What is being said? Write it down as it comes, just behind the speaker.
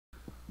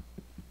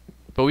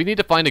But we need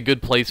to find a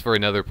good place for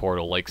another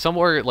portal, like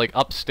somewhere like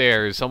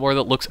upstairs, somewhere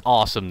that looks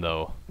awesome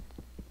though.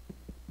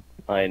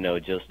 I know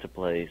just a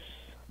place.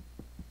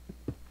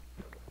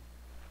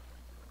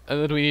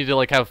 And then we need to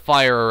like have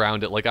fire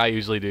around it like I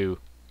usually do.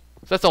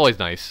 So that's always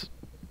nice.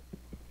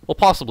 We'll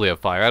possibly have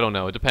fire, I don't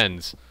know, it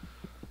depends.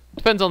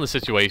 Depends on the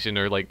situation,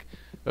 or like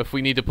if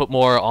we need to put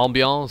more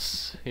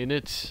ambiance in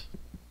it.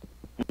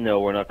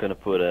 No, we're not gonna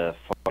put a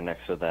fire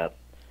next to that.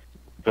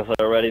 Because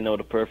I already know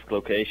the perfect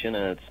location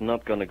and it's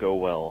not gonna go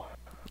well.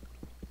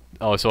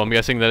 Oh, so I'm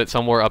guessing that it's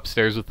somewhere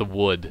upstairs with the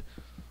wood.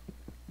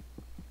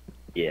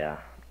 Yeah.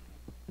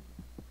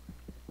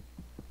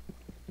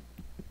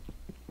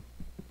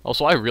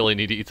 Also, I really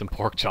need to eat some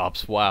pork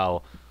chops,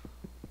 wow.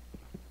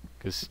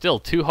 Because still,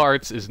 2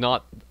 hearts is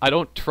not... I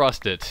don't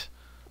trust it.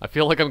 I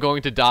feel like I'm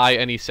going to die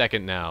any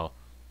second now.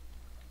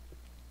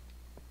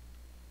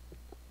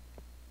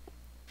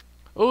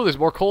 Oh, there's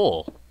more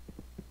coal.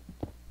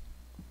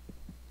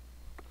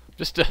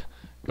 Just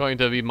going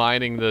to be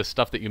mining the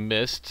stuff that you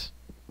missed.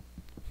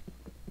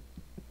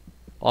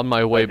 On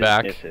my way back.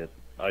 I didn't miss it.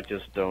 I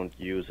just don't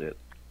use it.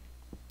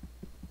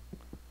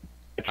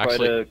 I try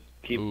Actually, to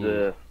keep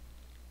the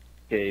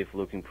cave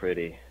looking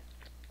pretty.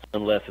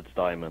 Unless it's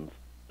diamond.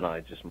 No, I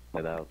just mine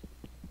it out.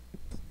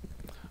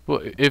 Well,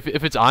 if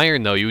it's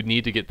iron though, you would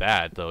need to get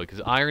that though,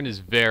 because iron is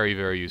very,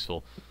 very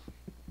useful.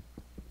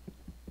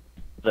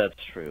 That's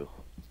true.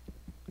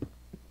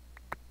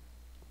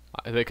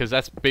 Because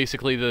that's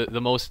basically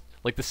the most,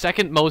 like the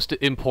second most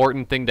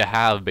important thing to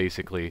have,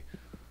 basically.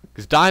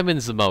 Because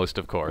diamond's the most,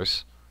 of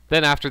course.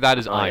 Then after that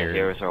is iron.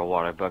 Here's our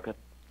water bucket.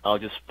 I'll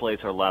just place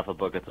our lava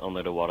buckets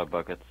under the water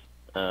buckets.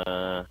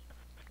 Oh,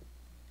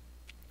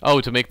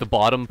 to make the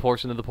bottom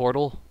portion of the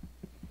portal?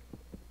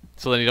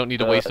 So then you don't need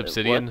to waste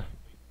obsidian?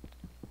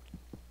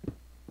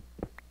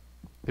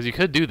 Because you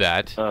could do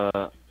that.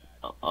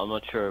 I'm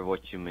not sure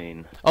what you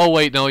mean. Oh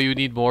wait, no, you would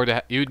need more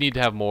to. You would need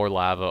to have more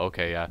lava.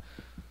 Okay, yeah.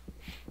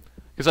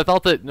 Because I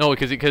thought that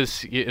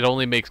because it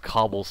only makes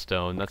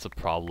cobblestone. That's a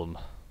problem.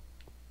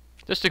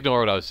 Just ignore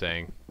what I was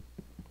saying.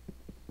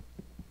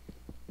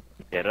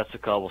 Yeah, that's a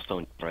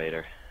cobblestone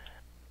generator.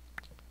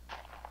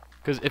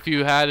 Because if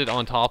you had it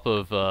on top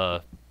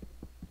of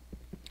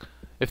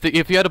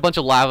if you had a bunch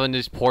of lava and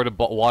just poured a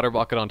water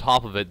bucket on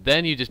top of it,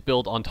 then you just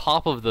build on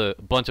top of the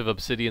bunch of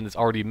obsidian that's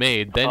already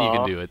made. Then you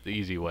can do it the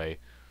easy way.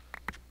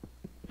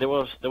 There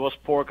was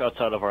pork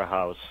outside of our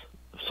house.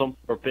 Some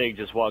poor pig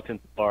just walked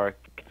into our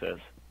cactus.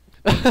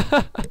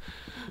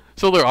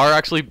 So there are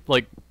actually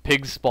like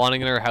pigs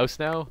spawning in our house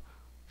now?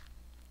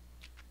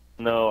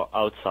 No,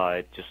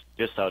 outside,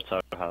 just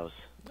outside our house.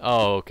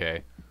 Oh,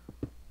 okay.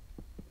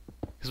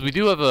 Because we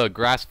do have a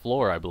grass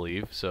floor, I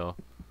believe, so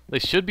they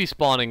should be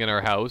spawning in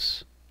our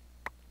house.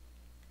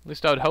 At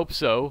least I would hope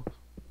so.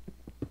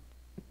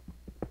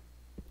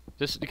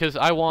 Just because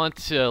I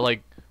want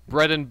like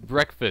bread and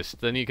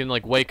breakfast. Then you can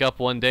like wake up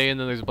one day and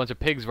then there's a bunch of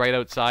pigs right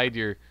outside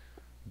your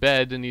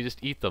bed and you just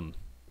eat them.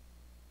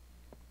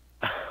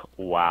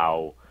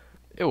 Wow.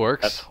 It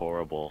works. That's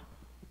horrible.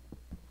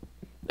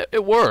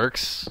 It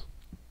works.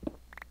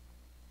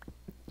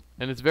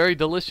 And it's very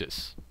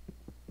delicious.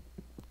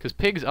 Because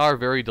pigs are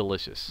very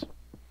delicious.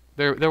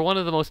 They're one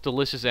of the most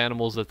delicious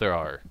animals that there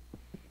are.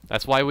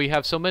 That's why we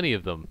have so many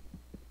of them.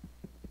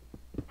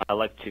 I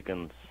like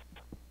chickens.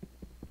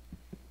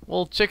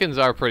 Well, chickens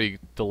are pretty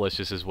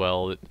delicious as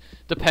well. It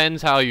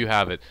depends how you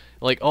have it.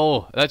 Like,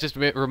 oh, that just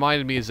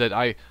reminded me is that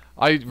I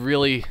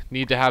really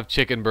need to have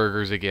chicken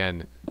burgers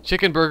again.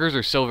 Chicken burgers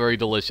are so very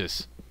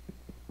delicious.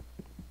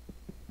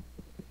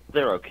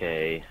 They're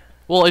okay.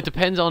 Well, it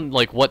depends on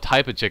like what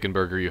type of chicken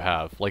burger you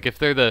have. Like if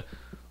they're the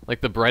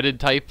breaded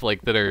type,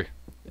 like that are,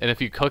 and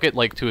if you cook it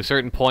like to a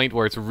certain point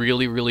where it's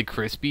really, really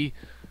crispy,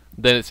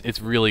 then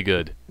it's really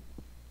good.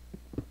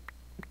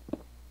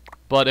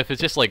 But if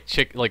it's just like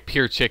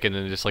pure chicken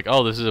and just like,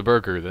 oh, this is a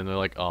burger, then they're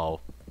like,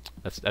 oh,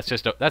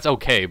 that's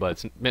okay,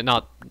 but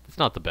it's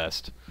not the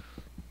best.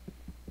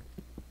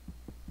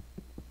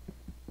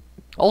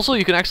 Also,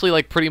 you can actually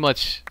like pretty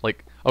much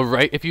like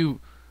if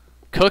you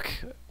cook,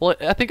 well,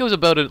 I think it was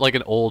about like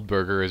an old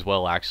burger as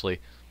well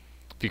actually.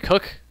 If you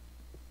cook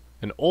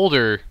an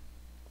older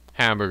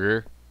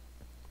hamburger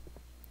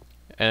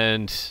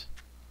and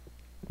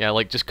yeah,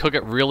 like just cook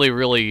it really,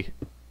 really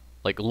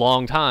like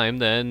long time,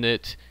 then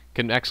it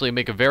can actually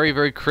make a very,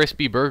 very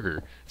crispy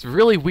burger. It's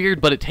really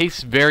weird, but it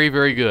tastes very,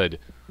 very good.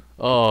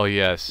 Oh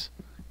yes,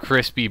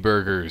 crispy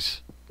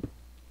burgers.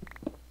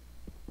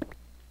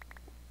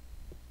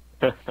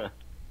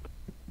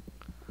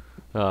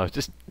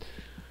 Just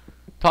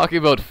talking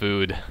about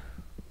food.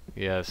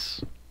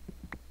 Yes.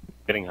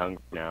 Getting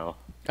hungry now.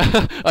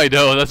 I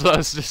know, that's what I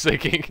was just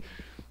thinking.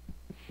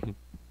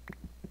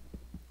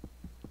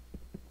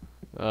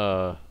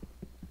 At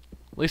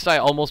least I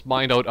almost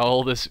mined out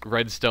all this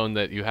redstone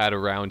that you had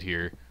around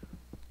here.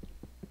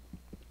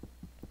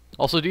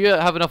 Also, do you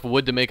have enough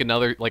wood to make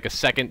another, like a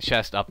second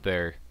chest up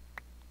there?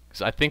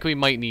 Because I think we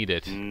might need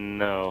it.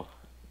 No.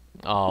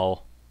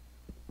 Oh.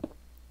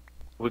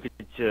 We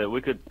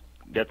could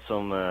get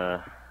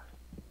some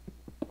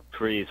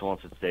trees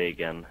once it's day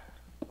again.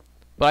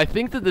 But I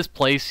think that this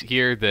place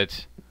here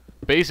that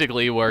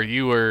basically where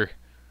you were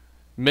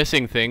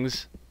missing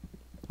things,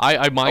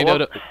 I mined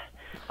out.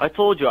 I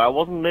told you I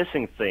wasn't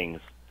missing things.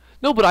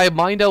 No, but I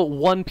mined out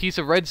 1 piece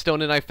of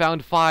redstone and I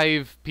found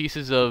 5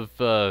 pieces of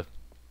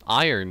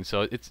iron,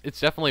 so it's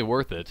definitely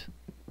worth it.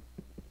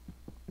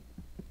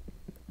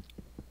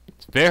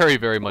 It's very,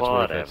 very much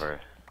worth it.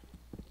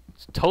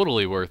 It's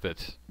totally worth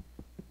it.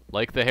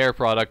 Like the hair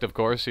product, of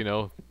course, you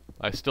know.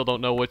 I still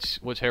don't know which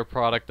hair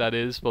product that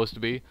is supposed to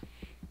be.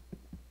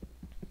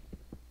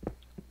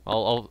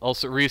 I'll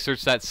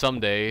research that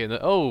someday in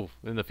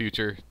the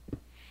future.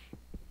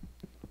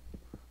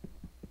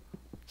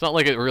 It's not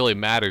like it really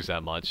matters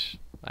that much,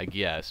 I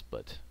guess,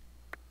 but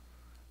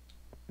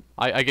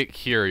I get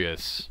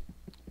curious.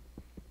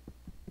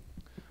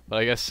 But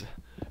I guess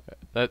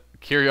that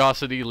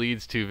curiosity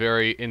leads to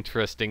very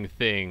interesting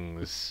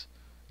things.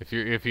 If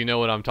you know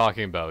what I'm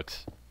talking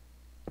about.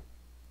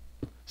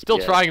 Still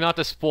trying not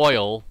to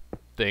spoil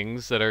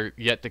things that are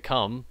yet to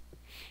come.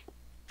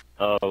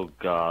 Oh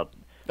God.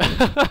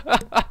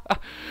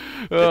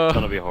 It's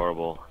gonna be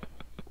horrible.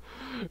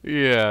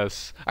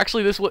 Yes.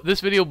 Actually, this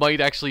video might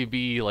actually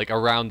be like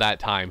around that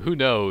time. Who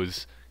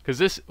knows?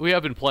 Because we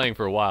have been playing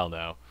for a while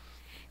now.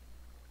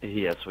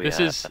 Yes,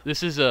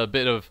 This is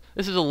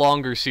a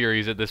longer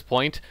series at this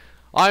point.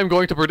 I'm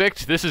going to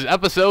predict this is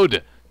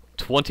episode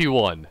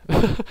 21.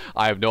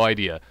 I have no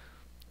idea.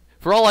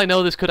 For all I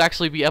know, this could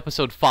actually be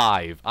episode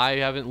 5. I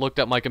haven't looked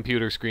at my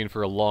computer screen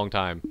for a long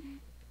time.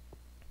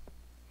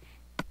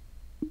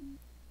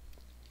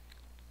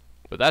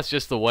 But that's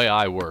just the way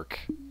I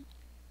work.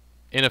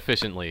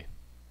 Inefficiently.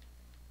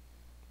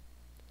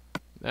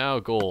 Now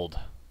gold.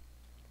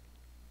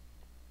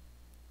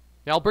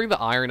 Yeah, I'll bring the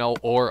iron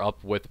ore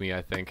up with me,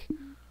 I think.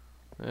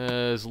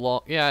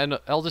 And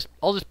I'll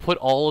just put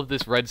all of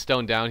this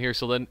redstone down here,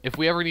 so then if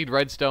we ever need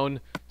redstone,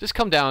 just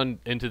come down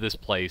into this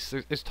place.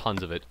 There's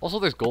tons of it. Also,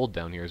 there's gold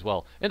down here as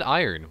well. And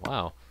iron,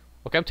 wow.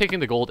 Okay, I'm taking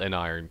the gold and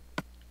iron.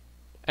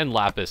 And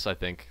lapis, I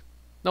think.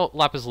 No,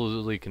 lapis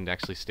lazuli can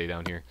actually stay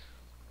down here.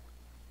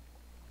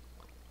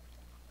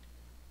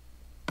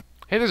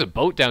 Hey, there's a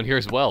boat down here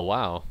as well,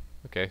 wow.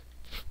 Okay.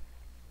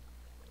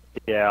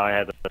 Yeah, I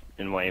had it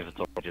in my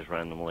inventory just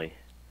randomly.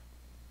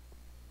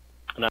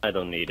 And I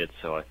don't need it,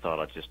 so I thought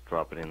I'd just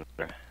drop it in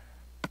there.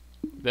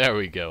 There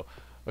we go.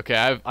 Okay,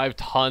 I've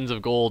tons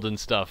of gold and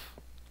stuff.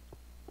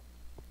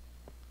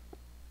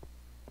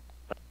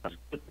 That's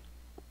good.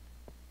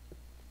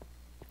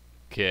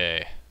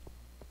 Okay.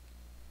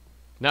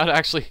 Now to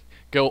actually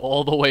go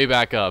all the way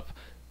back up.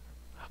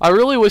 I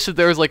really wish that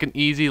there was like an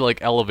easy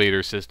like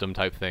elevator system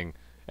type thing.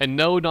 And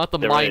no, not the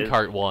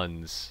minecart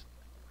ones.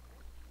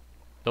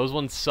 Those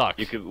ones suck.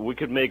 We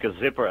could make a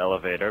zipper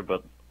elevator,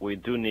 but we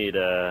do need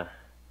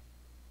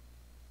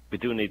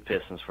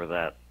pistons for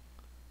that.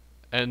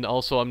 And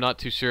also, I'm not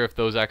too sure if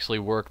those actually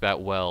work that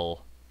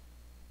well.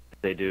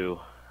 They do.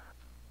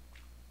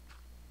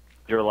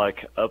 You're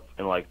like up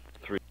in like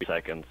 3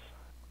 seconds.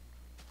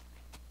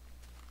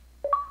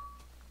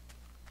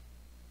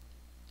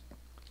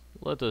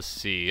 Let us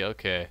see.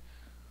 Okay.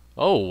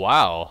 Oh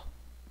wow.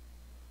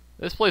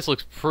 This place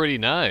looks pretty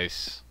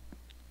nice.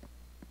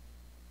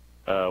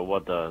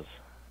 What does?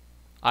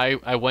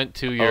 I went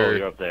to your... Oh,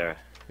 you're up there.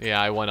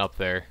 Yeah, I went up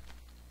there.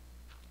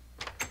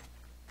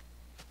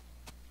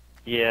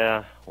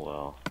 Yeah,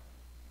 well.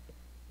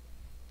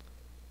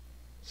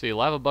 See,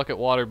 lava bucket,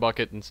 water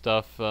bucket, and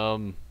stuff.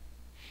 Oh,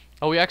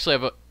 we actually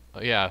have a...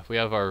 Yeah, we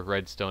have our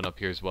redstone up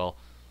here as well.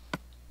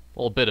 A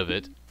little bit of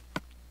it.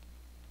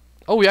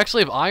 Oh, we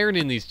actually have iron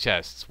in these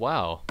chests.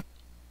 Wow.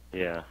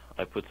 Yeah,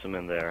 I put some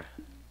in there.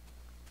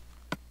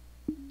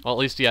 Well, at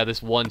least, yeah,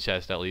 this one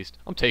chest, at least.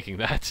 I'm taking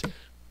that.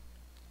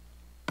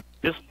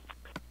 Just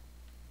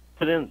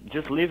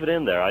leave it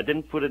in there. I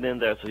didn't put it in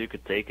there so you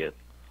could take it.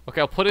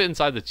 Okay, I'll put it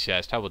inside the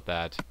chest. How about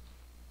that?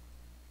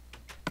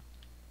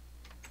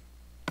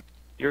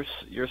 You're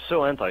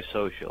so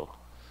antisocial.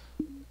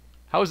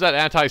 How is that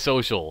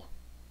antisocial?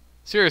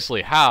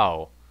 Seriously,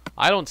 how?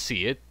 I don't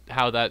see it.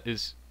 How that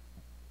is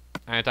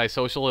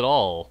antisocial at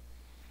all.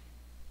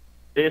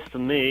 It is to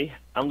me.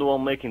 I'm the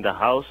one making the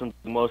house and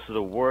most of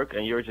the work,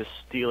 and you're just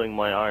stealing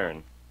my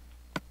iron.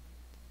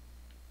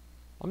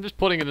 I'm just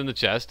putting it in the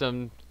chest,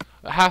 and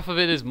half of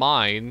it is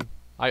mine.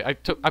 I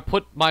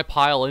put my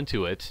pile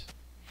into it.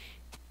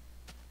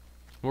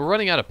 We're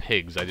running out of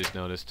pigs, I just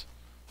noticed.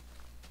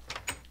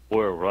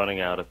 We're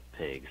running out of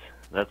pigs.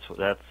 That's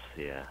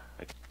yeah.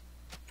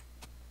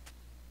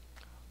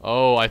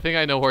 Oh, I think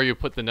I know where you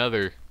put the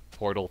nether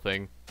portal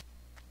thing.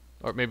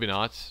 Or maybe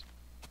not.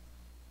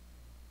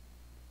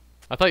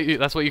 I thought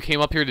that's what you came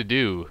up here to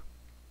do.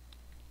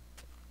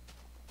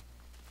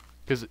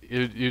 Because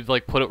you'd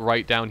like put it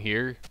right down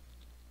here.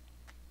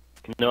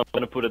 No, I'm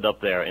gonna put it up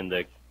there in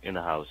the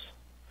house.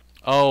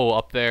 Oh,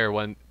 up there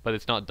but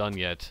it's not done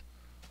yet.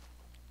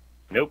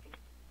 Nope.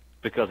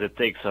 Because it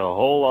takes a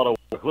whole lot of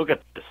work. Look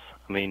at this.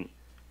 I mean,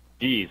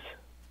 geez.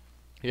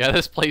 Yeah,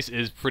 this place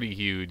is pretty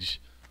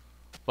huge.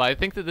 But I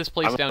think that this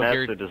place down here... I'm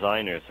a master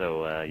designer,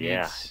 so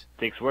yeah.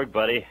 Takes work,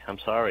 buddy. I'm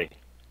sorry.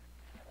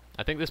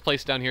 I think this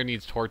place down here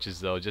needs torches,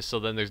 though, just so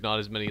then there's not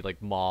as many,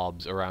 like,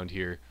 mobs around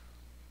here.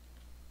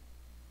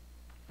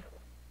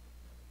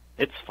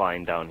 It's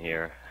fine down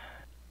here.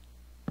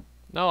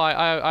 No,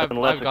 I've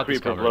Unless got a this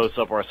creeper covered. blows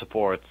up our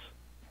supports.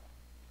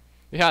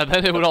 Yeah,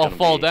 then it would all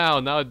fall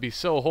down. That would be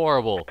so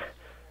horrible.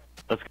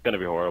 That's gonna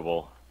be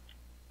horrible.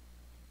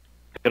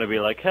 It's gonna be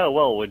like, hell,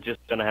 well, we're just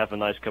gonna have a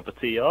nice cup of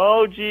tea.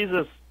 Oh,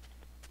 Jesus!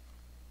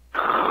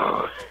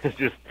 It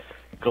just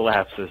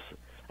collapses.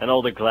 And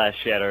all the glass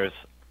shatters.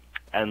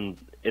 And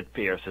it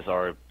pierces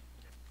our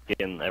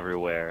skin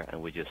everywhere.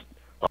 And we just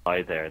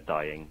lie there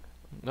dying.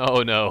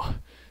 Oh, no.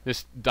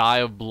 Just die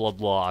of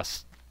blood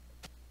loss.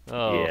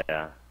 Oh.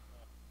 Yeah.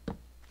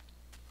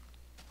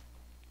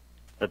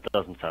 That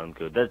doesn't sound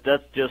good.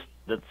 That's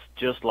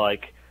just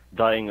like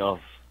dying of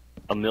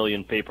a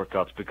million paper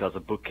cuts because a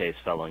bookcase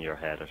fell on your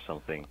head or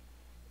something.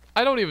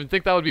 I don't even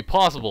think that would be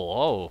possible.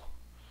 Oh.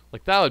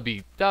 Like, that would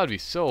be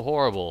so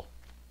horrible.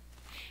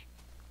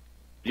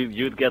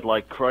 You'd get,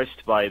 like,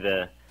 crushed by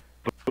the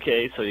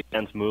bookcase so you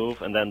can't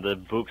move, and then the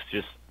books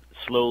just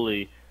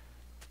slowly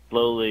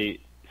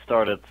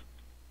started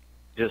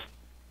just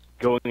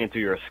going into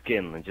your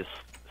skin and just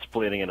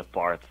splitting it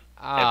apart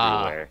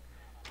everywhere.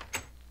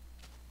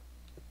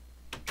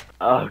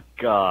 Oh,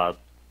 God.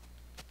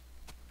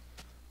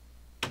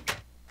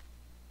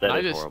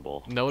 That is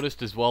horrible. I just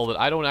noticed as well that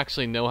I don't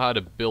actually know how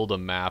to build a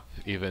map,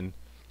 even.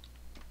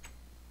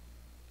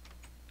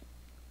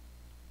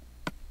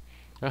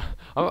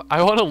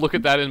 I want to look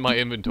at that in my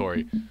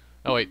inventory.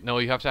 Oh, wait, no,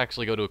 you have to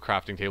actually go to a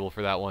crafting table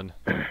for that one.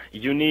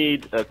 You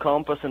need a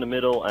compass in the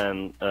middle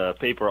and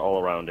paper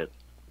all around it.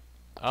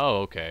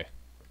 Oh, okay.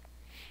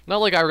 Not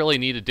like I really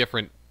need a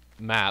different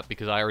map,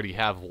 because I already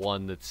have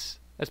one that's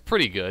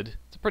pretty good.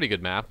 It's a pretty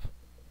good map.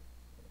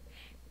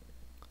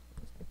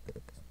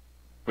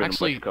 Pretty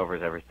much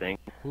covers everything.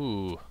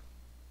 Ooh.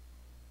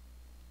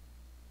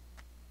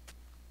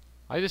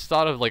 I just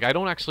thought of, like, I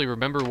don't actually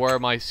remember where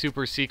my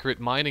super secret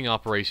mining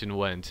operation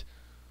went.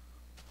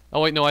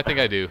 Oh, wait, no, I think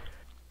I do.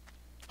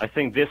 I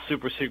think this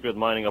super secret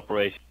mining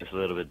operation is a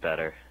little bit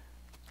better.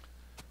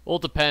 Well,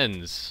 it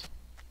depends.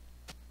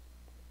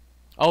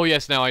 Oh,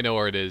 yes, now I know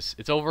where it is.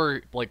 It's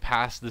over, like,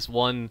 past this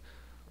one,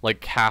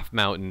 like, half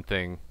mountain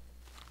thing.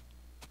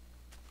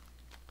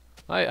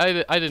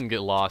 I didn't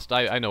get lost.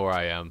 I know where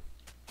I am.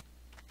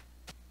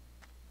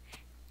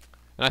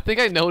 And I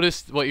think I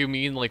noticed what you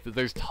mean, like, that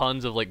there's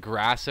tons of, like,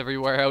 grass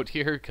everywhere out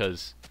here,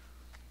 because...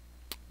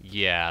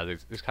 yeah,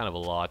 there's kind of a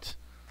lot.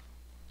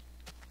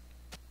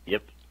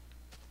 Yep.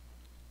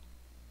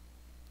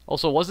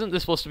 Also, wasn't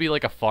this supposed to be,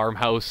 like, a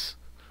farmhouse?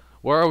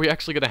 Where are we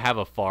actually going to have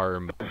a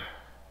farm?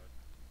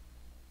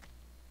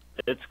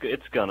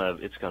 It's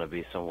gonna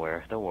be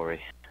somewhere. Don't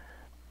worry.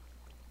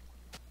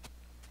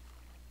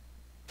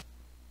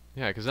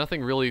 Yeah, because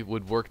nothing really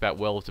would work that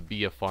well to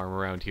be a farm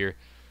around here.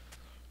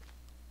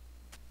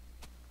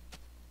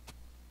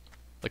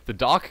 Like, the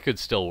dock could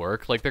still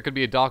work. Like, there could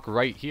be a dock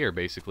right here,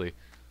 basically.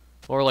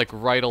 Or, like,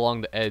 right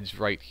along the edge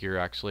right here,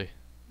 actually.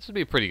 This would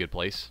be a pretty good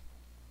place.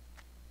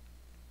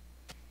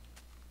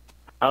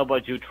 How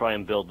about you try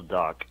and build the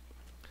dock?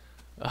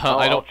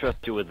 I don't I'll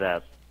trust you with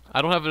that.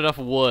 I don't have enough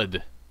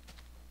wood.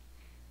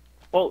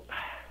 Well,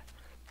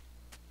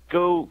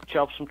 go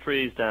chop some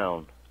trees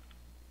down.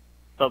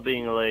 Stop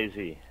being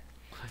lazy.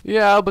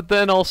 Yeah, but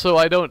then also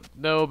I don't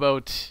know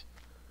about...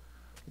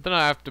 then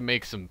I have to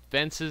make some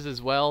fences as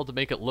well to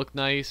make it look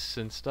nice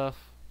and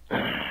stuff.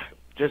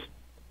 Just...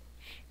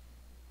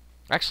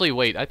 actually,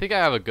 wait, I think I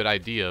have a good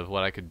idea of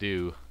what I could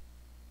do.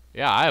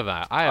 Yeah, I have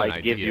an idea.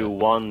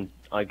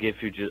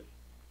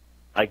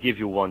 I give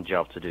you one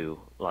job to do.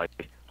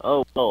 Like,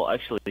 oh, well,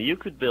 actually, you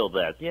could build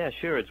that. Yeah,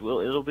 sure,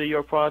 it'll be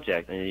your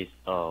project. And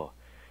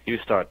you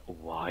start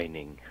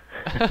whining.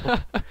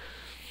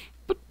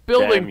 But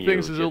building Damn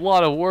things you, is a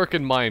lot of work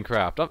in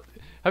Minecraft.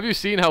 Have you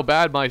seen how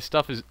bad my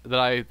stuff is that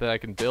I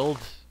can build?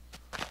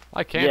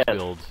 I can't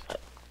build.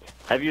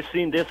 Have you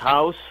seen this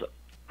house?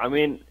 I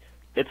mean,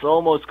 it's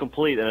almost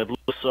complete and it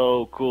looks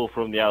so cool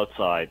from the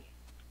outside.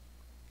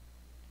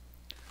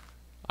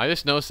 I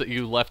just noticed that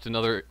you left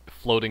another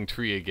floating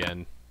tree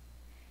again.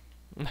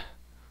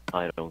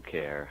 I don't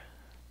care.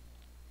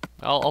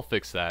 I'll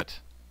fix that.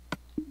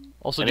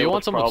 Also, And do you it want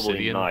was some probably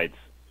obsidian? night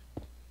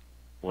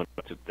when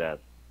I took that.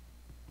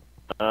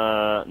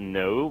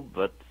 No,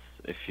 but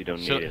if you don't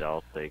need it,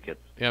 I'll take it.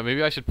 Yeah,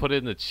 maybe I should put it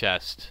in the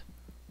chest.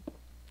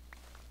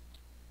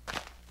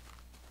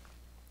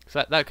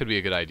 'Cause that could be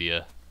a good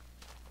idea.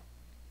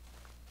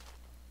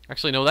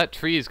 Actually, no, that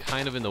tree is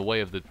kind of in the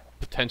way of the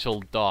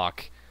potential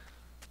dock.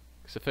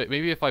 'Cause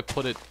maybe if I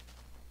put it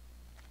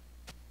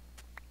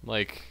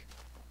like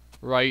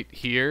right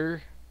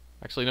here.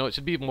 Actually, no, it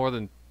should be more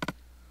than...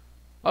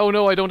 oh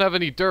no, I don't have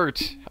any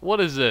dirt.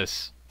 What is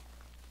this?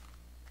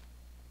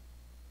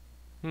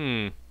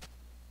 Maybe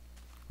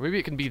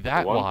it can be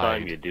that One wide.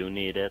 time you do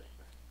need it.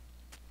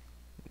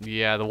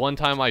 Yeah, the one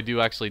time I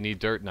do actually need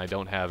dirt and I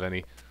don't have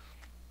any.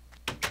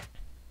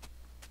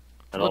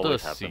 Let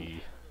us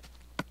see.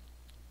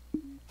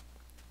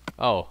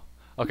 Oh,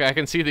 okay, I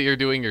can see that you're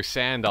doing your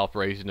sand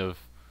operation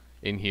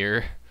in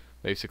here.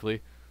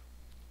 basically.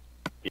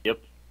 Yep.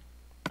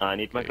 I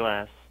need my Okay.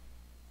 glass.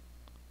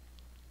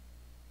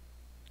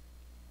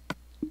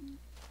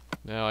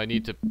 Now I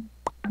need to...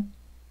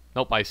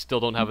 Nope, I still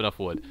don't have enough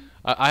wood.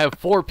 I have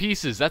 4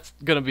 pieces. That's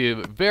gonna be a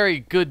very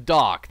good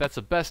dock. That's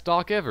the best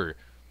dock ever.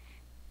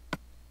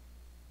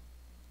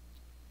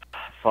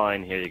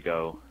 Fine, here you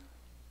go.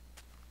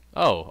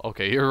 Oh,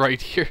 okay, you're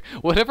right here.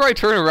 Whenever I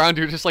turn around,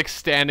 you're just like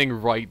standing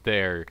right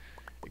there.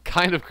 It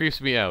kind of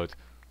creeps me out.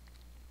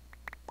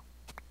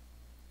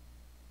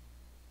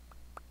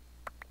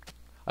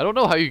 I don't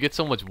know how you get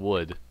so much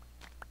wood.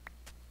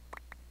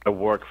 I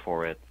work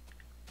for it.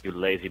 You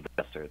lazy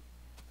bastard.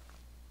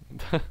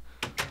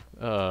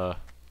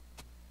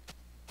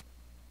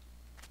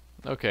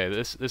 Okay,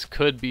 this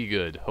could be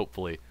good,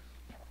 hopefully.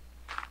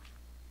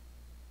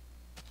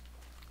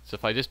 So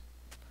if I just...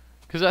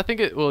 Because I think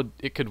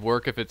it could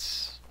work if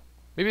it's...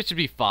 Maybe it should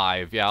be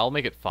 5. Yeah, I'll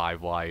make it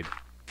 5 wide.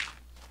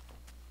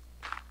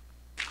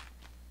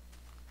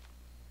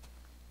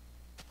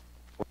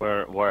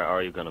 Where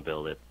are you gonna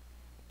build it?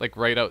 Like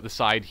right out the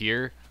side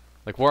here.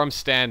 Like where I'm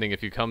standing,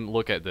 if you come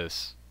look at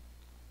this.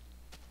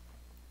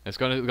 It's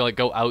gonna like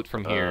go out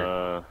from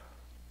here.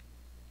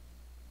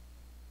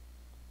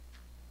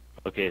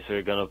 Okay, so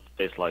you're gonna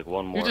place like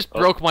one more... You just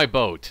broke my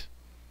boat.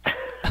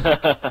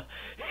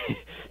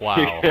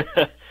 Wow.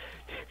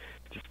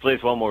 Just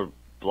place one more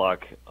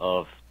block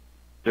of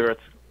dirt.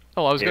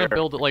 Oh, I was here. gonna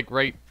build it like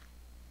right...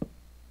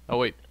 Oh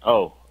wait.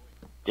 Oh.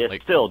 Yeah,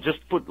 Like- still,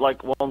 just put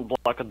like one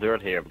block of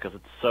dirt here because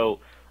it's so...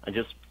 And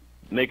just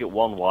make it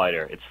one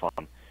wider, it's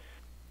fine.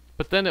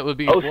 But then it would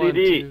be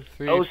OCD. 1, 2,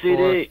 3,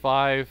 OCD. 4,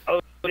 5...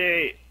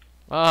 Okay.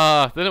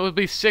 Then it would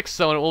be 6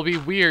 though, and it will be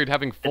weird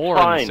having 4 in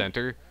the fine.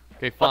 center.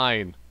 Okay,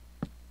 fine.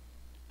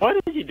 Why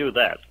did you do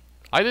that?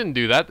 I didn't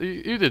do that.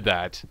 You did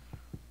that.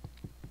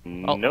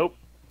 Nope.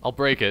 I'll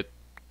break it.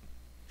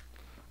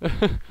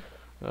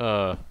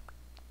 I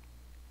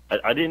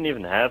didn't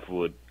even have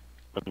wood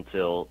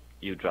until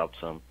you dropped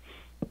some.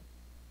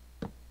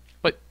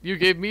 But you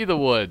gave me the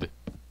wood.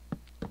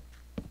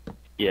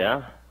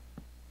 Yeah.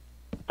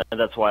 And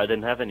that's why I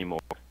didn't have any more.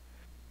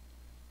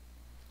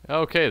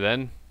 Okay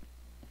then.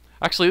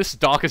 Actually, this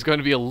dock is going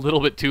to be a little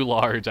bit too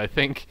large, I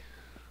think.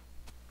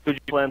 Could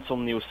you plant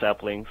some new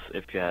saplings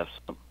if you have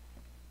some?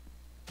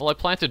 Well, I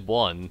planted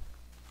 1.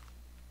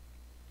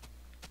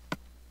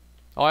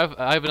 Oh,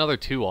 I have another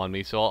 2 on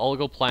me, so I'll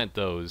go plant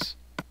those.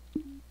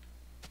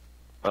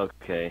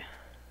 Okay.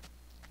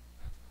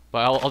 But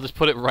I'll just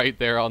put it right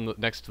there on the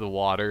next to the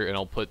water, and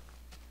I'll put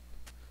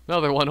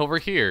another one over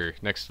here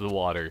next to the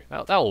water.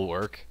 That'll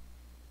work.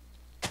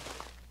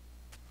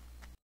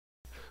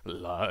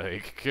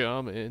 Like,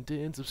 comment,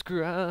 and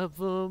subscribe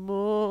for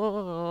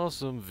more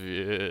awesome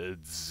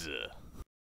vids.